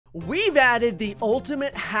We've added the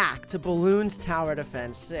ultimate hack to Bloons Tower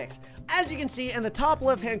Defense 6. As you can see in the top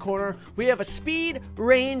left-hand corner, we have a speed,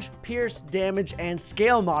 range, pierce, damage, and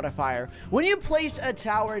scale modifier. When you place a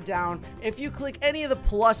tower down, if you click any of the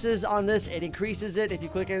pluses on this, it increases it. If you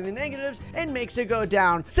click any of the negatives, it makes it go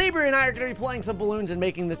down. Sabre and I are going to be playing some balloons and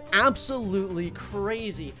making this absolutely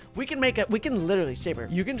crazy. We can literally, Sabre,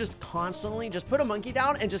 you can just constantly just put a monkey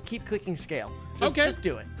down and just keep clicking scale. Just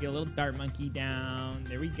do it. Get a little dart monkey down.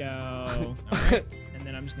 There we go. All right. And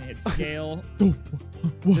then I'm just gonna hit scale.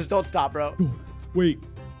 Just don't stop, bro. Wait.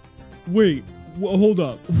 Hold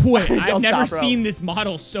up. Wait, I've never stop, seen this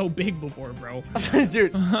model so big before, bro.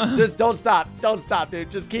 Dude, just don't stop. Don't stop, dude.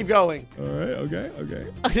 Just keep going. All right, okay.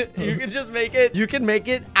 You can just make it, you can make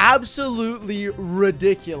it absolutely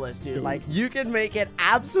ridiculous, dude. Like, you can make it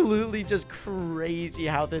absolutely just crazy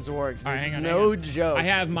how this works, dude. All right, hang on. No joke. I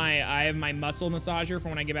have my muscle massager for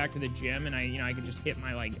when I get back to the gym, and I can just hit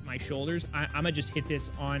my shoulders. I'm gonna just hit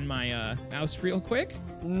this on my mouse real quick.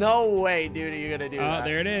 No way, dude, are you gonna do that? Oh,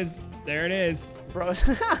 there it is. There it is. Bro.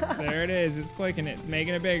 There it is. It's clicking it. It's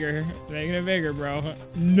making it bigger. It's making it bigger, bro.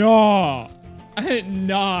 No.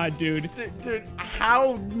 Nah, dude. Dude,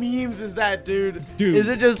 how memes is that, dude? Dude. Is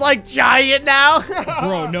it just like giant now?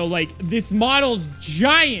 Bro, no, like this model's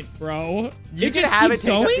giant, bro. You it can just have keeps it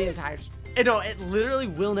take going? up the entire... No, it literally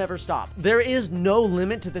will never stop. There is no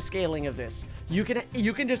limit to the scaling of this. You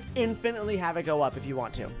can just infinitely have it go up if you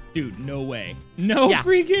want to. Dude, no way. No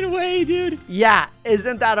freaking way, dude. Yeah,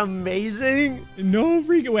 isn't that amazing? No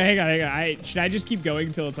freaking way. Hang on. Should I just keep going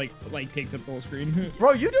until it's like takes up the whole screen?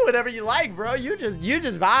 Bro, you do whatever you like, bro. You just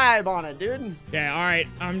vibe on it, dude. Yeah, all right.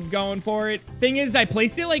 I'm going for it. Thing is, I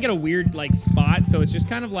placed it like at a weird like spot, so it's just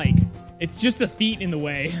kind of like it's just the feet in the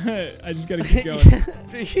way. I just gotta keep going.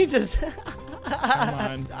 You just... Come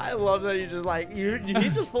on. I love that you just like,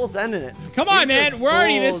 he's just full sending it. Come on, man. We're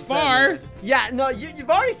already this far. Yeah, no, you've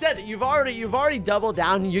already said it. You've already doubled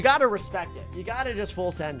down. You gotta respect it. You gotta just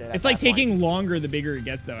full send it. It's like taking longer the bigger it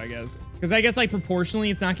gets, though, I guess. Because I guess like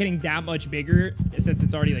proportionally, it's not getting that much bigger since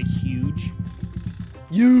it's already like huge.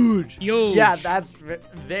 Huge. Yeah, that's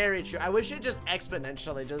very true. I wish it just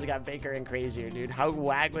exponentially just got bigger and crazier, dude. How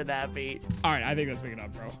whack would that be? All right, I think that's big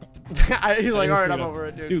enough, bro. He's like, all right, I'm over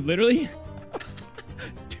it, dude. Dude, literally.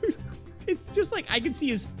 Dude, it's just like I can see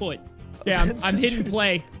his foot. Yeah, I'm hitting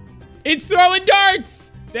play. It's throwing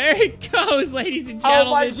darts. There it goes, ladies and gentlemen.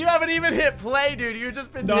 Oh my, you haven't even hit play, dude. You've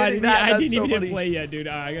just been hitting that. I didn't even hit play yet, dude.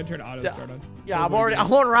 I gotta turn auto start on. Yeah, I'm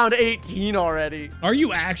on round 18 already. Are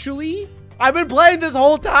you actually? I've been playing this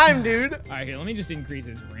whole time, dude. All right, here, let me just increase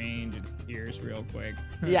his range and pierce real quick.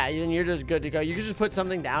 Yeah, then you're just good to go. You can just put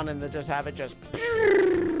something down and then just have it just...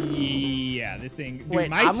 Yeah, this thing. Dude, wait,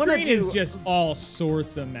 my screen is just all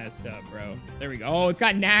sorts of messed up, bro. There we go. Oh, it's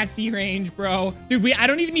got nasty range, bro. Dude, I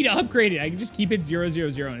don't even need to upgrade it. I can just keep it 0, 0,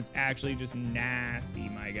 0, and it's actually just nasty,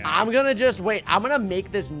 my guy. I'm gonna just wait. I'm gonna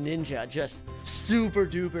make this ninja just super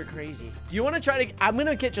duper crazy. Do you want to try to... I'm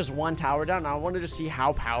gonna get just one tower down, and I want to just see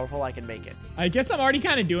how powerful I can make it. I guess I'm already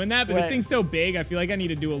kind of doing that, but this thing's so big, I feel like I need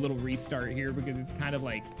to do a little restart here because it's kind of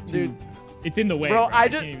like... Dude. It's in the way, bro. I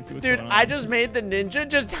just made the ninja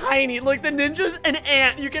just tiny. Look, the ninja's an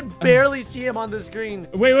ant. You can barely see him on the screen.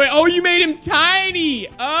 Wait. Oh, you made him tiny.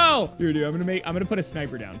 Oh, dude, I'm gonna put a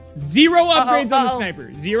sniper down. 0 upgrades on the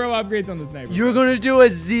sniper. 0 upgrades on the sniper. You're gonna do a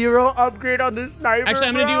 0 upgrade on the sniper. Actually,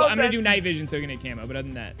 I'm gonna do night vision so I can hit camo. But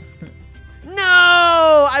other than that.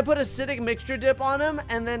 No! I put acidic mixture dip on him,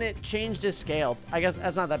 and then it changed his scale. I guess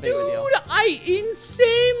that's not that big of a deal. Dude, I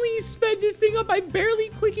insanely sped this thing up by barely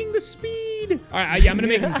clicking the speed. All right, yeah, I'm gonna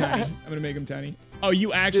make him tiny. I'm gonna make him tiny. Oh,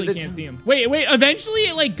 you actually can't see him. Wait. Eventually,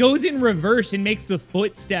 it like goes in reverse and makes the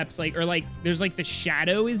footsteps there's like the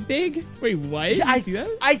shadow is big. Wait, what? Yeah, you see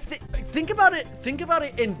that? Think about it. Think about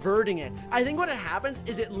it inverting it. I think what happens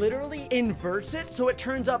is it literally inverts it, so it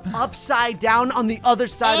turns up upside down on the other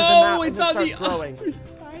side of the map. Oh, it's on the other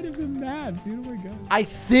side of the map, dude. Oh my god. I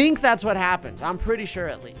think that's what happens. I'm pretty sure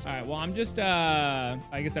at least. All right. Well, I'm just I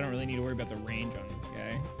guess I don't really need to worry about the range on this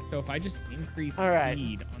guy. So if I just increase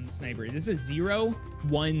speed on the sniper, this is a 0,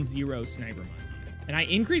 1, 0 sniper mod. And I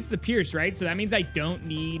increase the pierce, right? So that means I don't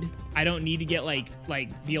need to get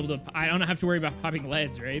be able to, I don't have to worry about popping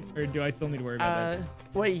leads, right? Or do I still need to worry about that?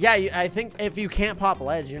 Wait, yeah, I think if you can't pop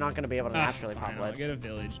leads, you're not going to be able to naturally pop leads. I'll get a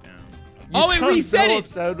village now. Oh, it reset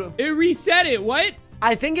it. It reset it. What?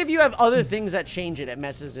 I think if you have other things that change it, it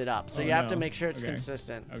messes it up. So you have to make sure it's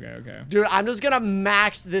consistent. Okay. Dude, I'm just gonna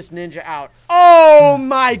max this ninja out. Oh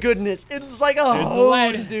my goodness. It's like a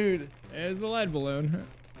hose, dude. There's the lead balloon.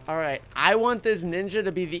 All right, I want this ninja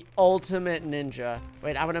to be the ultimate ninja.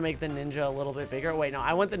 Wait, I'm gonna make the ninja a little bit bigger. Wait, no,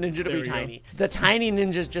 I want the ninja to be tiny. The tiny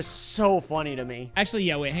ninja is just so funny to me. Actually,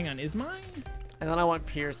 yeah, wait, hang on. Is mine? And then I want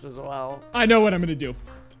Pierce as well. I know what I'm gonna do.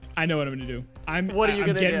 I know what I'm gonna do. I'm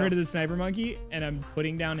getting rid of the sniper monkey, and I'm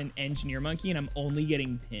putting down an engineer monkey, and I'm only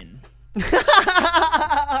getting pin.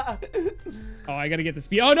 Oh, I gotta get the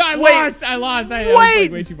speed. Oh no, I lost. I was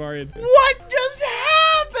like way too far in. What just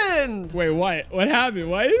happened? Wait, what? What happened?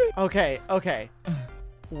 What? Okay.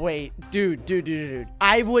 Wait, dude.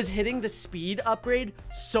 I was hitting the speed upgrade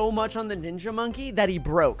so much on the ninja monkey that he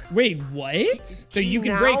broke. Wait, what? So you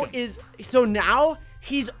can break him. So now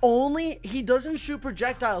he doesn't shoot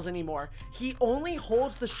projectiles anymore. He only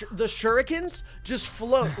holds the shurikens, just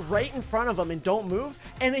float right in front of him and don't move,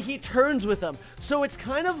 and he turns with them. So it's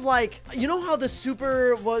kind of like, you know how the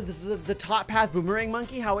the top path boomerang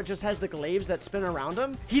monkey, how it just has the glaives that spin around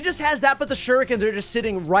him? He just has that, but the shurikens are just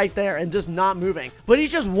sitting right there and just not moving. But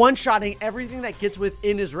he's just one-shotting everything that gets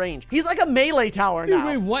within his range. He's like a melee tower now.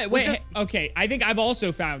 Dude, wait, what? Wait, okay, I think I've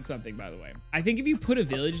also found something, by the way. I think if you put a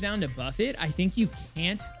village down to buff it, I think you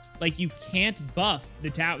can't buff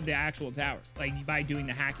the actual tower, like by doing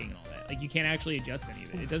the hacking and all that. Like you can't actually adjust any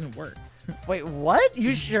of it. It doesn't work. Wait, what?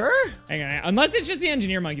 You sure? Hang on, unless it's just the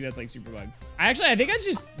engineer monkey that's like super bugged. I think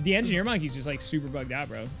the engineer monkey's just like super bugged out,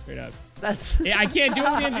 bro. Straight up. Yeah, I can't do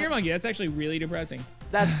it with the engineer monkey. That's actually really depressing.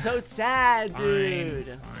 That's so sad, dude.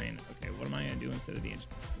 Fine. Okay, what am I gonna do instead of the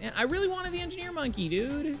engineer? Man, I really wanted the engineer monkey,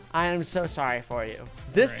 dude. I am so sorry for you.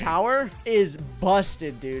 This tower is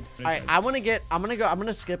busted, dude. All right, I'm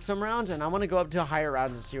gonna skip some rounds and I'm gonna go up to higher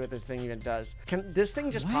rounds and see what this thing even does. Can this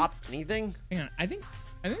thing just pop anything? Hang on, I think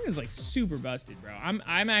it's like super busted, bro.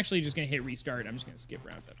 I'm actually just gonna hit restart. I'm just gonna skip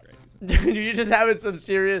round after I do something. Dude, you're just having some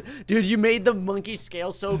serious. Dude, you made the monkey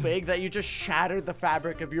scale so big that you just shattered the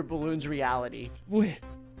fabric of your balloon's reality. Wait,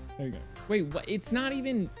 there you go. Wait, what? It's not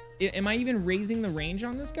even. Am I even raising the range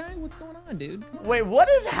on this guy? What's going on, dude? Wait, what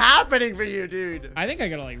is happening for you, dude? I think I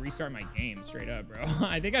gotta like restart my game straight up, bro.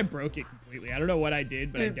 I think I broke it completely. I don't know what I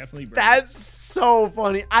did, but dude, I definitely broke it. That's so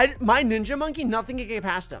funny. My ninja monkey, nothing can get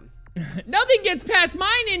past him. Nothing gets past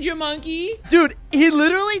my ninja monkey. Dude, he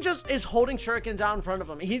literally just is holding shurikens out in front of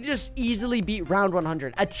him. He just easily beat round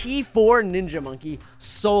 100. A T4 ninja monkey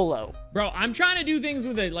solo. Bro, I'm trying to do things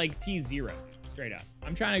with a like T0, straight up.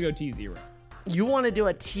 I'm trying to go T0. You want to do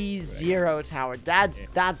a T0 tower.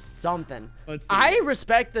 That's something. Let's see. I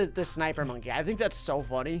respect the sniper monkey. I think that's so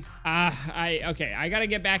funny. Okay, I gotta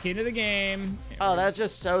get back into the game. Oh, that's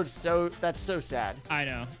just that's so sad. I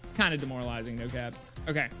know. It's kind of demoralizing, no cap.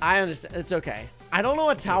 Okay. I understand. It's okay. I don't know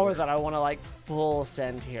a tower that I want to like full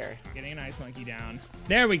send here. Getting an ice monkey down.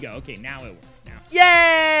 There we go. Okay, now it works. Now.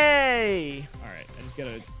 Yay! All right, I just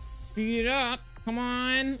gotta speed it up. Come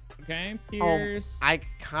on. Okay, Pierce. I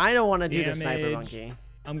kind of want to do the sniper monkey.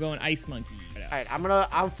 I'm going ice monkey. All right,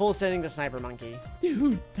 I'm full sending the sniper monkey.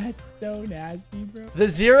 Dude, that's so nasty, bro. The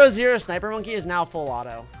 0-0 sniper monkey is now full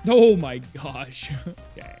auto. Oh my gosh.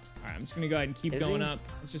 Okay. All right, I'm just gonna go ahead and keep going up.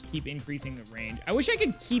 Let's just keep increasing the range. I wish I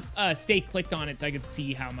could keep stay clicked on it so I could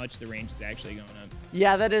see how much the range is actually going up.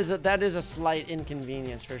 Yeah, that is a slight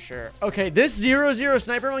inconvenience for sure. Okay, this 0-0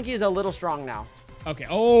 sniper monkey is a little strong now. Okay.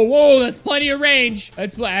 Oh, whoa, that's plenty of range.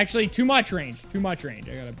 That's actually too much range. Too much range.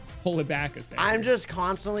 I gotta pull it back a second. I'm just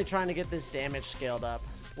constantly trying to get this damage scaled up.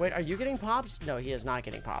 Wait, are you getting pops? No, he is not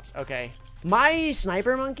getting pops. Okay. My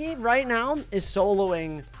sniper monkey right now is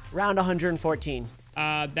soloing round 114.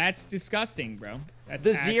 That's disgusting, bro. That's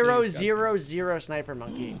the 0-0-0 sniper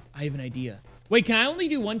monkey. I have an idea. Wait, can I only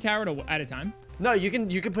do one tower at a time? No, you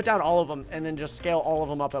can put down all of them and then just scale all of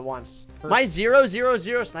them up at once. My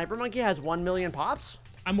 0-0-0 sniper monkey has 1 million pops.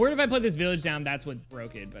 I'm worried if I put this village down, that's what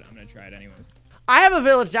broke it, but I'm gonna try it anyways. I have a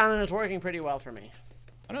village down and it's working pretty well for me.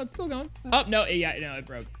 Oh no, it's still going. Oh no, yeah, no, it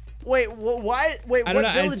broke. Wait, why? Wait, I don't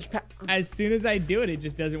know. Village? As soon as I do it, it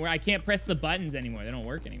just doesn't work. I can't press the buttons anymore. They don't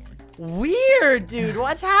work anymore. Weird, dude.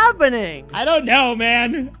 What's happening? I don't know,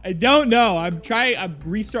 man. I don't know. I'm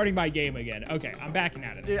restarting my game again. Okay, I'm backing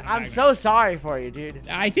out of it. Dude, I'm so sorry for you, dude.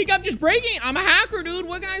 I think I'm just breaking. I'm a hacker, dude.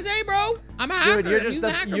 What can I say, bro? I'm a hacker. Dude,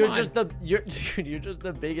 you're just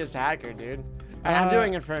the biggest hacker, dude. I'm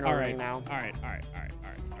doing Inferno Ring now. All right.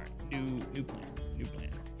 New plan.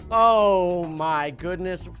 Oh my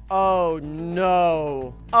goodness. Oh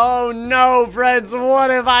no. Oh no, friends. What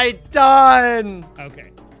have I done?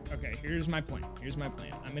 Okay, here's my plan.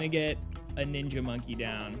 I'm gonna get a ninja monkey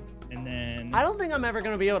down, and then I don't think I'm ever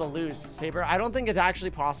gonna be able to lose, Saber. I don't think it's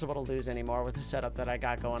actually possible to lose anymore with the setup that I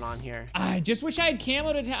got going on here. I just wish I had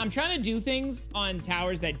camo I'm trying to do things on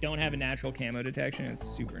towers that don't have a natural camo detection. It's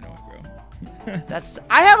super annoying, bro.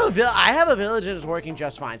 I have a village and it's working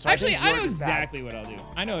just fine. So actually, I know exactly what I'll do.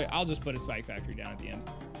 I know I'll just put a spike factory down at the end.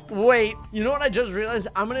 Wait, you know what I just realized?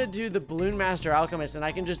 I'm gonna do the Balloon Master Alchemist and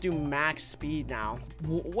I can just do max speed now.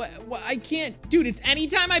 What? I can't, dude. It's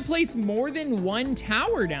anytime I place more than one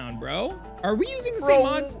tower down, bro. Are we using the same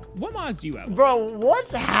mods? What mods do you have? Bro,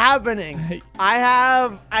 what's happening? I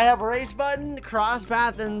have race button, cross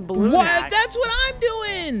path, and balloon. What? That's what I'm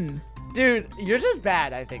doing. Dude, you're just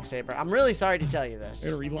bad, I think, Sabre. I'm really sorry to tell you this.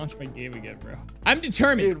 I'm gonna relaunch my game again, bro. I'm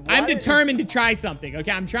determined. Dude, I'm determined to try something,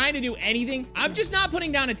 okay? I'm trying to do anything. I'm just not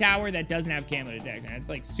putting down a tower that doesn't have camo detection. It's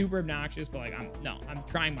like super obnoxious, but like I'm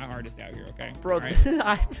trying my hardest out here, okay? Bro,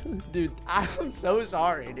 right? Dude, I'm so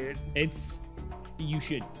sorry, dude. You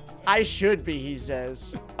should. I should be, he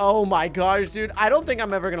says. Oh my gosh, dude. I don't think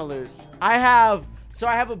I'm ever gonna lose. I have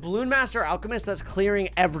a Balloon Master Alchemist that's clearing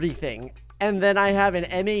everything. And then I have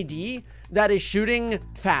an MAD that is shooting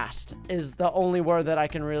fast is the only word that I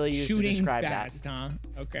can really use to describe that. Shooting fast,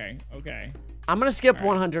 huh? Okay, okay. I'm going to skip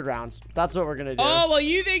 100 rounds. That's what we're going to do. Oh, well,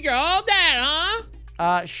 you think you're all that,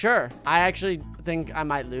 huh? Sure. I actually think I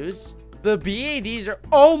might lose. The BADs are...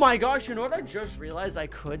 Oh my gosh, you know what I just realized I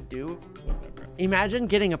could do? What's up, bro? Imagine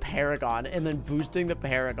getting a Paragon and then boosting the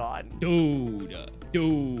Paragon. Dude,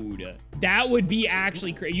 that would be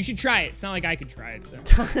actually crazy. You should try it. It's not like I could try it, so.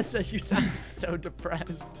 You sound so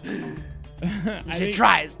depressed. You should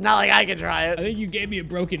try it. It's not like I can try it. I think you gave me a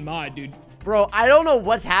broken mod, dude. Bro, I don't know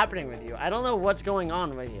what's happening with you. I don't know what's going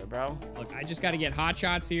on with you, bro. Look, I just got to get hot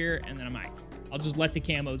shots here, and then I'll just let the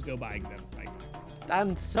camos go by because that's spike.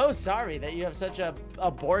 I'm so sorry that you have such a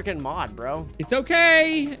broken mod, bro. It's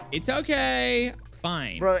okay. It's okay.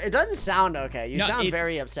 Fine. Bro, it doesn't sound okay. You sound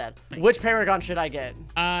very upset. Which Paragon should I get?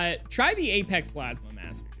 Try the Apex Plasma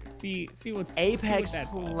Master, dude. See what's Apex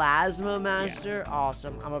Plasma Master? Yeah.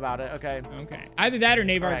 Awesome. I'm about it. Okay. Okay. Either that or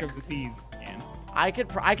Navark of the Seas. Man. I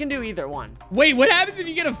can do either one. Wait, what happens if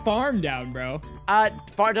you get a farm down, bro?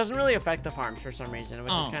 Farm doesn't really affect the farms for some reason,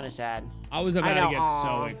 which is kind of sad. I was about to get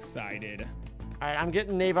so excited. All right, I'm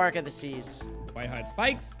getting Navark of the Seas. White hot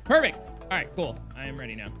spikes. Perfect. All right, cool. I am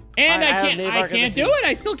ready now. And I can't do it.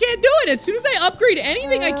 I still can't do it. As soon as I upgrade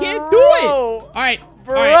anything, I can't do it. All right.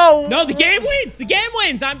 Bro. All right. No, the game wins. The game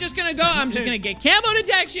wins. I'm just going to go. I'm just going to get camo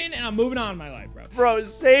detection, and I'm moving on in my life, bro. Bro,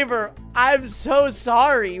 Sabre, I'm so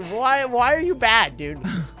sorry. Why are you bad, dude?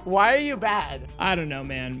 Why are you bad? I don't know,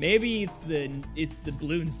 man. Maybe it's the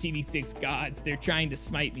Bloons TV6 gods. They're trying to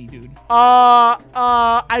smite me, dude.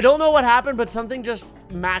 I don't know what happened, but something just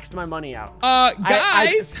maxed my money out.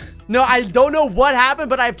 Guys. No, I don't know what happened,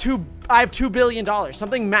 but I have $2 billion.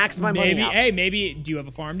 Something maxed my money out. Hey, maybe, do you have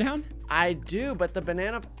a farm down? I do, but the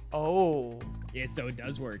banana... Oh. Yeah, so it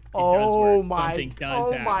does work. Something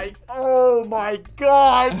does happen. Oh my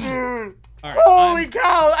god, dude. All right, holy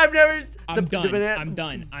cow, I've never... I'm done. I'm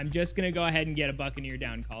done. I'm just going to go ahead and get a Buccaneer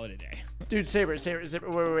down and call it a day. Dude, Sabre,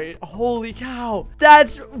 wait. Holy cow.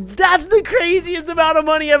 That's the craziest amount of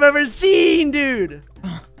money I've ever seen, dude.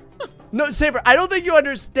 No, Sabre, I don't think you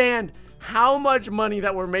understand how much money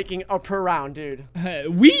that we're making per round, dude.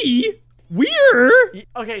 We're?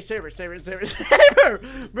 Okay, Sabre.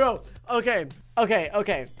 Bro, okay.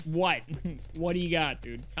 What? What do you got,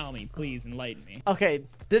 dude? Tell me, please, enlighten me. Okay,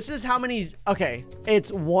 this is how many... Okay,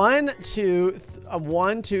 it's 1, 2,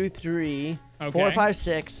 3, 4, 5,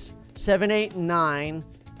 6, 7, 8, 9,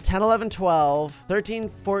 10, 11, 12, 13,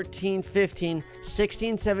 14, 15,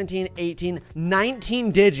 16, 17, 18,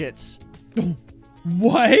 19 digits.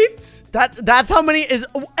 What? That's how many is,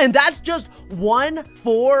 and that's just 1,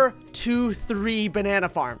 4, 2, 3 banana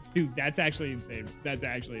farm. Dude, that's actually insane. That's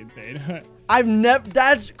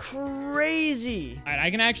crazy. All right,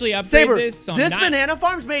 I can actually upgrade this. So this banana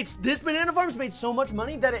farm's made so much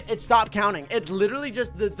money that it stopped counting. It's literally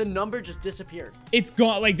just the number just disappeared. It's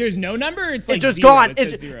gone. Like there's no number. It's like just zero. gone.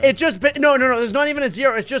 It just no. There's not even a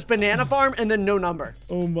 0. It's just banana farm and then no number.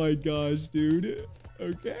 Oh my gosh, dude.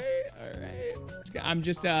 Okay. All right. I'm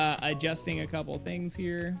just adjusting a couple things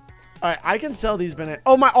here. All right, I can sell these banana.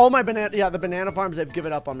 All my banana. Yeah, the banana farms, they've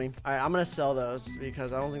given up on me. All right, I'm gonna sell those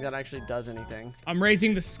because I don't think that actually does anything. I'm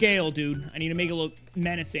raising the scale, dude. I need to make it look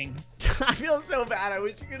menacing. I feel so bad. I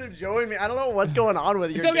wish you could have joined me. I don't know what's going on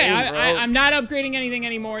with your It's okay. game, bro. I'm not upgrading anything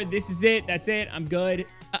anymore. This is it. That's it. I'm good.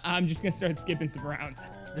 I'm just gonna start skipping some rounds.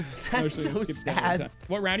 That's so sad.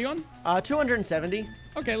 What round are you on? 270.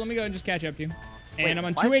 Okay, let me go and just catch up to you. And I'm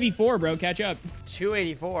on 284, bro. Catch up.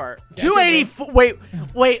 284. 284.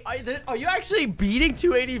 Wait. Are you actually beating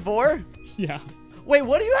 284? Yeah. Wait,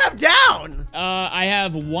 what do you have down? I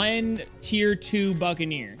have 1 tier 2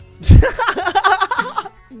 Buccaneer.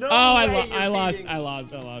 No I way lost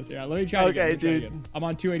here. Let me try again. Okay, dude. I'm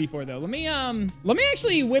on 284 though. Let me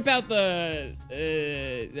actually whip out the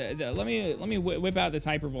let me whip out this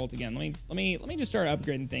hypervolt again. Let me just start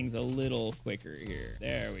upgrading things a little quicker here.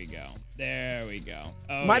 There we go. There we go.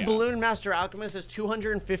 Oh, my Balloon Master Alchemist has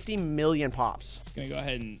 250 million pops. Just gonna go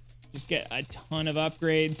ahead and just get a ton of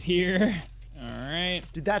upgrades here. All right.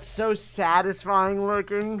 Dude, that's so satisfying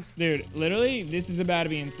looking. Dude, literally, this is about to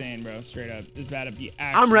be insane, bro. Straight up. This is about to be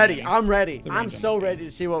actually I'm ready. insane. I'm ready. It's a I'm range on so this ready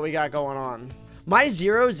to see what we got going on. My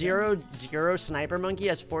 000 Sniper Monkey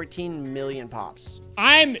has 14 million pops.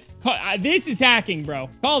 This is hacking, bro.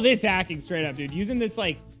 Call this hacking straight up, dude. Using this,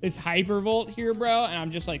 like, this hypervolt here, bro, and I'm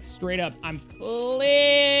just, like, straight up, I'm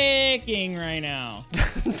clicking right now.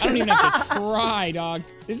 I don't even have to try, dog.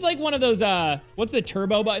 This is like one of those, what's the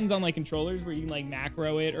turbo buttons on, like, controllers where you can, like,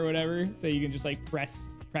 macro it or whatever, so you can just, like, press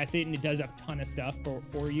it and it does a ton of stuff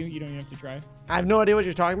for you. You don't even have to try. I have no idea what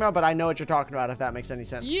you're talking about, but I know what you're talking about, if that makes any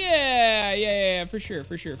sense. Yeah, for sure.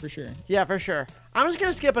 Yeah, for sure. I'm just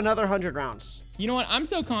gonna skip another 100 rounds. You know what? I'm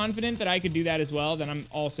so confident that I could do that as well that I'm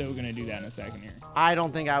also gonna do that in a second here. I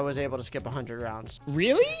don't think I was able to skip 100 rounds.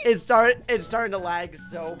 Really? It's starting to lag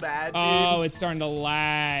so bad, dude. Oh, it's starting to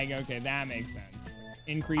lag. Okay, that makes sense.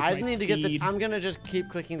 Increase my speed. To get the. I'm gonna just keep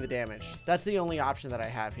clicking the damage. That's the only option that I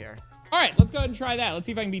have here. All right, let's go ahead and try that. Let's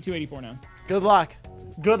see if I can beat 284 now. Good luck.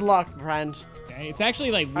 Good luck, friend. Okay, it's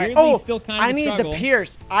actually like weirdly still kind of a struggle. I need the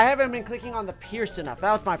pierce. I haven't been clicking on the pierce enough.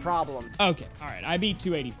 That was my problem. Okay, all right. I beat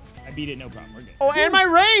 284. I beat it, no problem. We're good. Oh, and my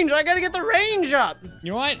range. I gotta get the range up.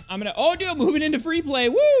 You know what? Oh, dude, moving into free play.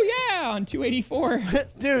 Woo, yeah, on 284.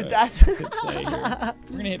 Dude, that's... hit play here.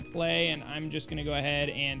 We're gonna hit play, and I'm just gonna go ahead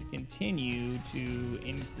and continue to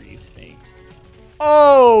increase things.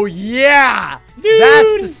 Oh, yeah. Dude.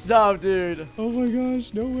 That's the stuff, dude. Oh, my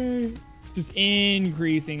gosh. No way. Just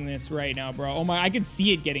increasing this right now, bro. Oh, my. I can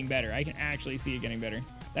see it getting better. I can actually see it getting better.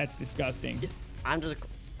 That's disgusting. I'm just...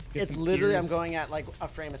 It's literally, I'm going at like a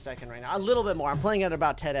frame a second right now. A little bit more. I'm playing at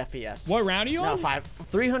about 10 FPS. What round are you on? No,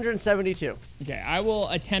 372. Okay, I will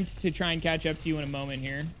attempt to try and catch up to you in a moment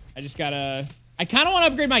here. I just gotta... I kind of want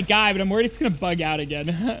to upgrade my guy, but I'm worried it's going to bug out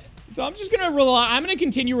again. So I'm just going to rely... I'm going to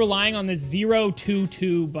continue relying on the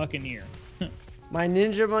 022 Buccaneer. My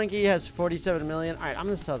Ninja Monkey has 47 million. All right, I'm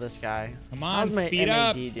going to sell this guy. Come on, speed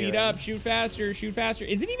up, speed up. Shoot faster, shoot faster.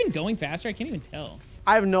 Is it even going faster? I can't even tell.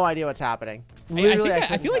 I have no idea what's happening.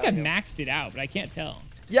 I feel like I've maxed it out, but I can't tell.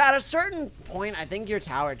 Yeah, at a certain point, I think your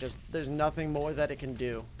tower just... There's nothing more that it can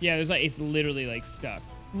do. Yeah, there's like... It's literally like stuck.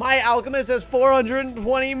 My Alchemist has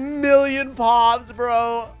 420 million pops,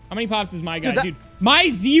 bro. How many pops is my guy? Dude, my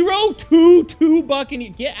 022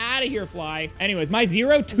 Buccaneer. Get out of here, Fly. Anyways, my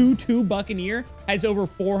 022 Buccaneer has over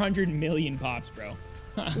 400 million pops, bro.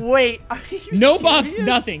 Wait, are you no serious? Buffs,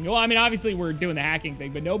 nothing. Well, I mean, obviously we're doing the hacking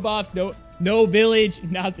thing, but no buffs, no village,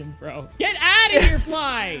 nothing, bro. Get out of here,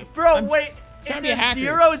 Fly. Bro, wait. Trying to be a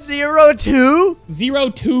hacker. 002?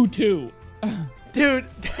 022. Dude.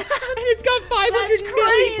 And it's got 500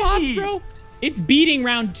 million pops, bro. It's beating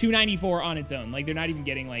round 294 on its own. Like, they're not even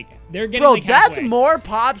getting, like, they're getting, like, halfway. That's more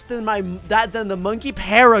pops than than the Monkey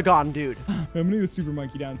Paragon, dude. I'm gonna do the Super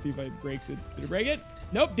Monkey down and see if it breaks it. Did it break it?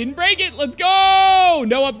 Nope, didn't break it. Let's go.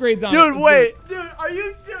 No upgrades on it. Dude, wait. Dude,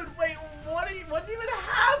 wait. What's even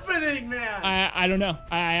happening, man? I don't know.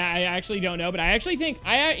 I actually don't know, but I actually think,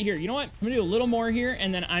 here, you know what? I'm gonna do a little more here,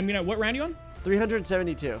 and then I'm gonna, what round are you on?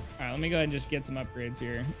 372. All right, let me go ahead and just get some upgrades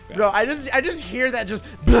here. Bro, I just hear that just...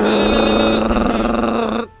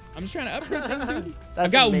 I'm just trying to upgrade things, dude.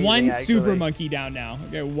 I've got one Super Monkey down now.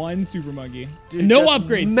 Okay, one Super Monkey. Dude, no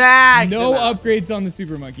upgrades. No amount. upgrades on the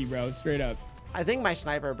Super Monkey, bro. Straight up. I think my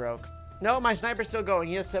sniper broke. No, my sniper's still going.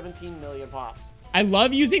 He has 17 million pops. I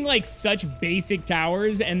love using like such basic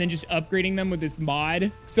towers and then just upgrading them with this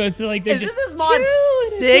mod. So it's like they're just... Isn't this mod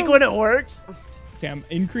sick when it works? Okay, I'm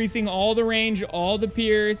increasing all the range, all the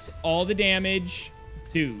pierce, all the damage.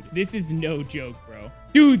 Dude, this is no joke, bro.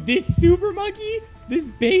 Dude, this Super Monkey, this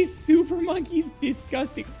base Super Monkey is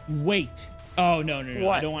disgusting. Wait. Oh, no.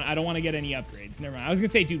 What? I don't want to get any upgrades. Never mind. I was going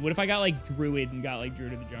to say, dude, what if I got like Druid and got like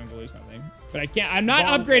Druid of the Jungle or something? But I can't. I'm not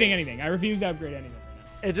upgrading anything. I refuse to upgrade anything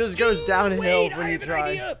right now. It just goes downhill when you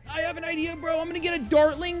try. I have an idea, bro. I'm going to get a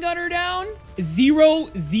Dartling Gunner down.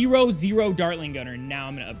 000 Dartling Gunner. Now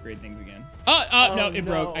I'm going to upgrade things again. No, it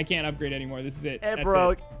broke. I can't upgrade anymore. This is it. It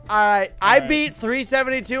broke. All right. I beat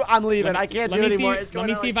 372. I'm leaving. I can't do anymore. Let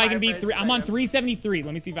me see if I can beat 3. I'm on 373.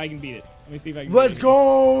 Let me see if I can beat it. Let's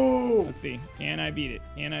go. Let's see. Can I beat it?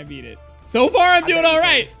 Can I beat it? So far, I'm doing all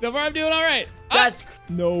right. That's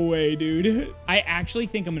no way, dude. I actually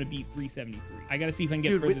think I'm going to beat 373. I got to see if I can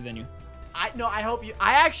get further than you. I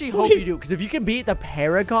actually hope you do, because if you can beat the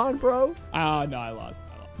Paragon, bro. Oh, no, I lost.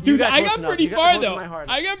 Dude, I got pretty far, though.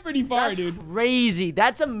 I got pretty far, dude. That's crazy.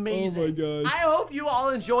 That's amazing. Oh, my gosh. I hope you all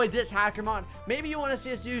enjoyed this hacker mod. Maybe you want to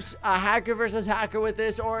see us do a hacker versus hacker with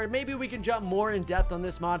this, or maybe we can jump more in depth on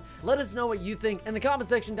this mod. Let us know what you think in the comment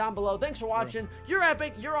section down below. Thanks for watching. You're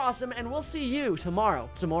epic. You're awesome. And we'll see you tomorrow.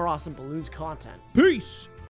 Some more awesome Bloons content. Peace.